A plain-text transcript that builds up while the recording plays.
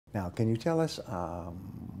Now, can you tell us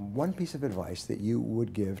one piece of advice that you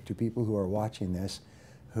would give to people who are watching this,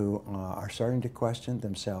 who are starting to question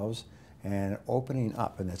themselves and opening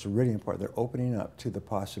up, and that's really important, they're opening up to the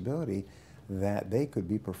possibility that they could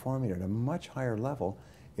be performing at a much higher level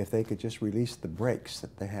if they could just release the brakes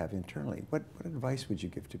that they have internally? What advice would you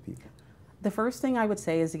give to people? The first thing I would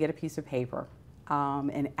say is to get a piece of paper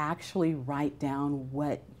and actually write down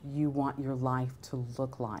what you want your life to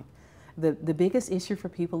look like. The biggest issue for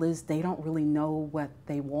people is they don't really know what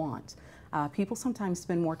they want. People sometimes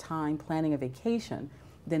spend more time planning a vacation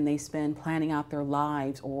than they spend planning out their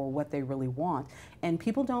lives or what they really want. And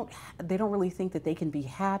people don't really think that they can be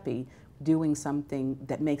happy doing something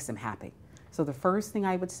that makes them happy. So the first thing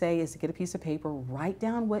I would say is to get a piece of paper, write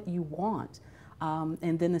down what you want.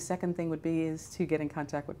 And then the second thing would be is to get in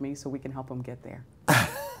contact with me so we can help them get there.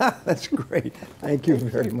 That's great. Thank you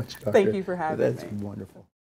very much, Doctor. Thank you for having me. That's wonderful.